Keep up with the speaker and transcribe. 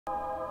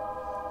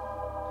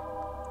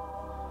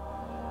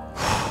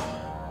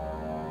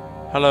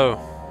Hello,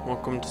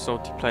 welcome to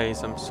Salty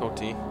Plays. I'm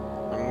Salty.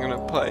 I'm gonna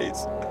play.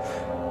 This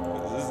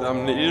is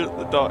Amnesia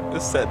the Dark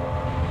Descent.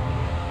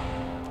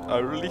 I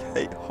really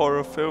hate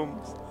horror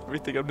films. I really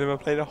think I've never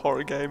played a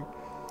horror game.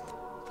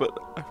 But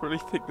I really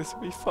think this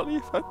would be funny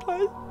if I play.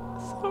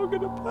 So I'm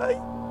gonna play.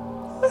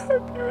 I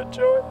hope you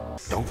enjoy.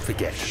 Don't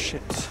forget.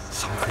 Shit.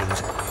 Some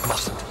things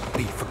mustn't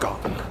be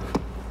forgotten.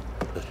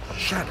 The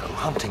shadow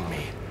hunting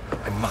me.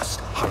 I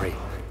must hurry.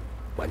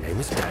 My name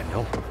is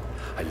Daniel.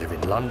 I live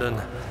in London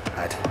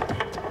at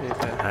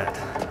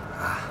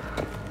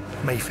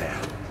Mayfair.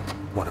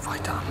 What have I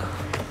done?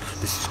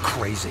 This is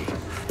crazy.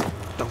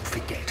 Don't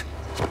forget.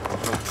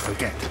 Don't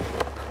forget.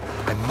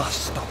 I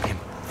must stop him.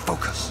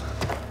 Focus.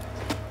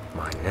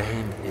 My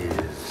name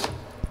is...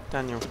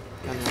 Daniel.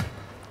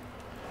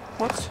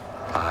 What?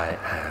 I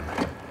am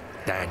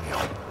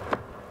Daniel.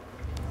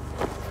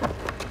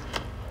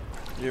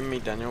 You and me,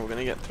 Daniel, we're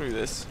gonna get through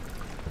this.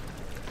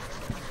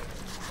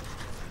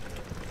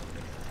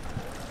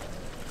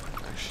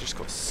 I just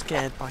got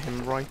scared by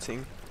him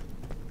writing.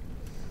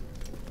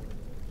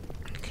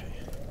 Okay,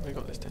 we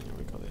got this, Daniel,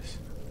 we got this.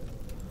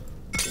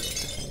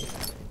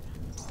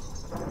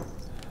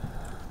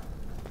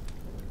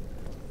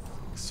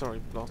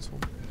 Sorry, Blottle.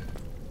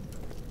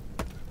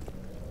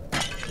 I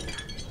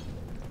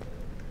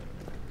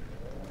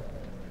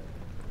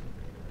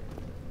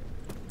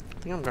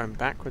think I'm going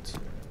backwards.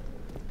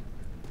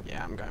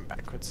 Yeah, I'm going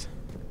backwards.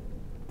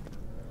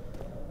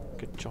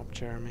 Good job,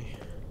 Jeremy.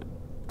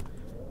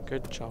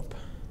 Good job.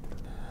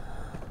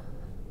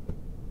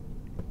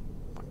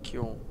 Fuck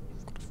you all.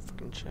 I've got a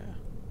fucking chair.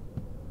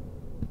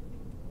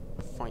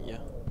 Fight ya.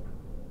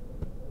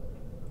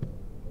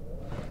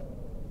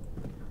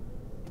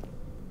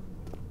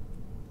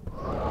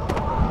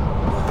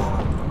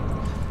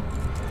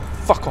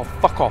 Fuck off,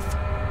 fuck off.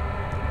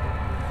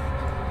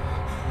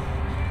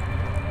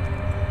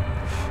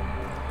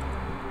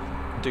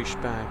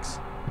 Douchebags.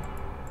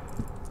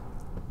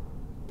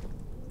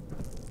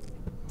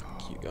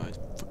 Fuck you guys.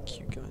 Fuck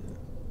you guys.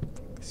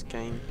 Fuck this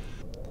game.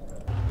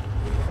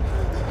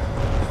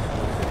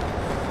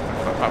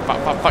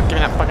 Fuck, give me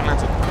that fucking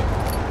lantern.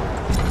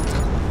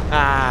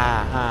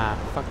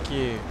 Fuck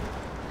you.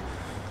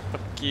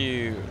 Fuck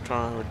you.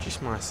 Trying to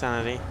reduce my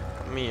sanity.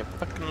 Got me a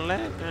fucking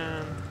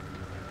lantern.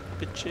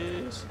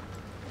 Bitches.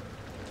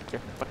 Take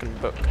your fucking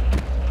book.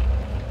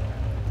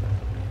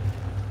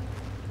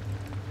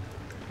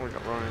 What we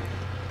got running?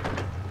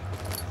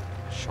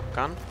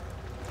 Shotgun.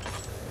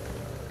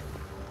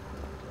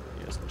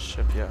 Yes,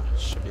 shove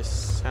your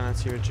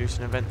sanity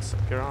reducing events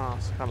up your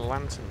ass. Got a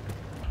lantern.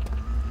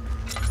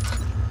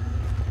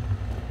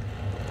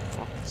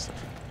 Fuck this.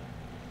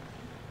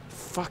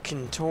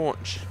 Fucking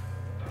torch.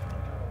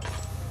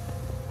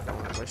 I don't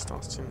want to waste our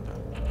tinder.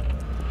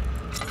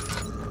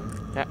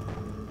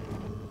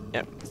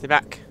 Yep, stay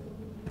back.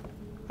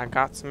 I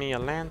got me a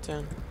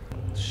lantern.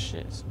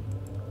 Shit.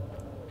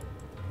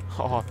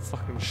 Oh, I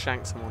fucking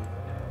shanked someone.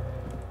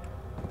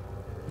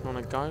 You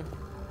wanna go?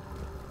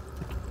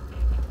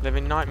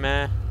 Living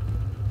nightmare.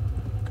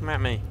 Come at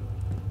me.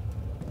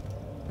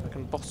 I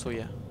can bottle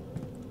you.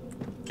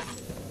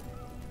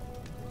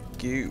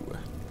 Goo.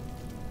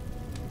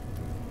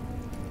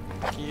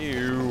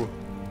 Goo.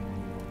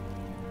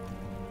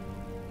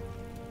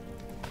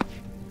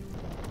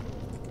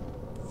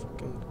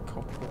 Fucking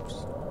cobwebs.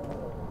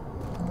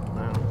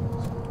 Wow.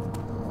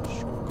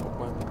 Strong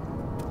cobweb.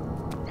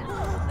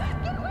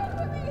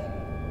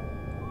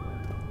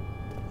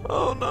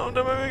 Oh no,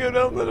 don't make me go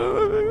down there,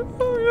 don't make me.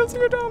 Oh, you have to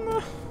go down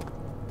there.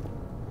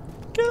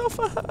 Get off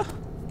of her.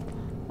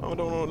 Oh, I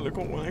don't want to look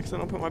one way because then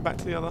I'll put my back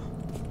to the other.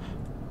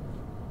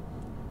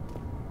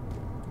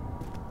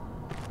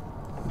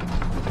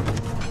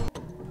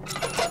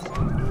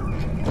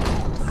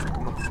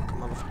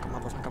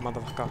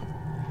 Motherfucker.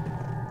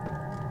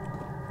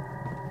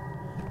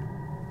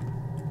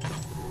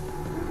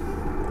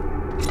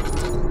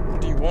 What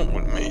do you want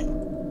with me?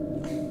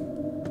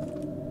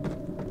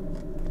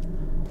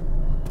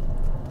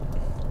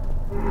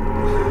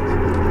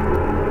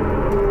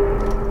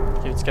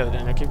 Keep it together,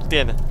 Daniel. Keep it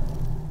together.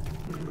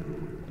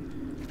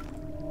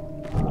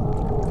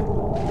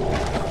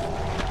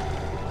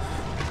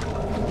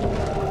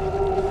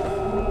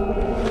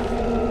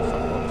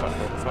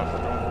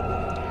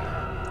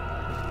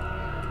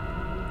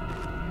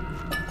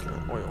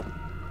 Oil.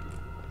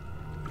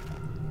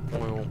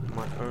 Oil,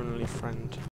 my only friend.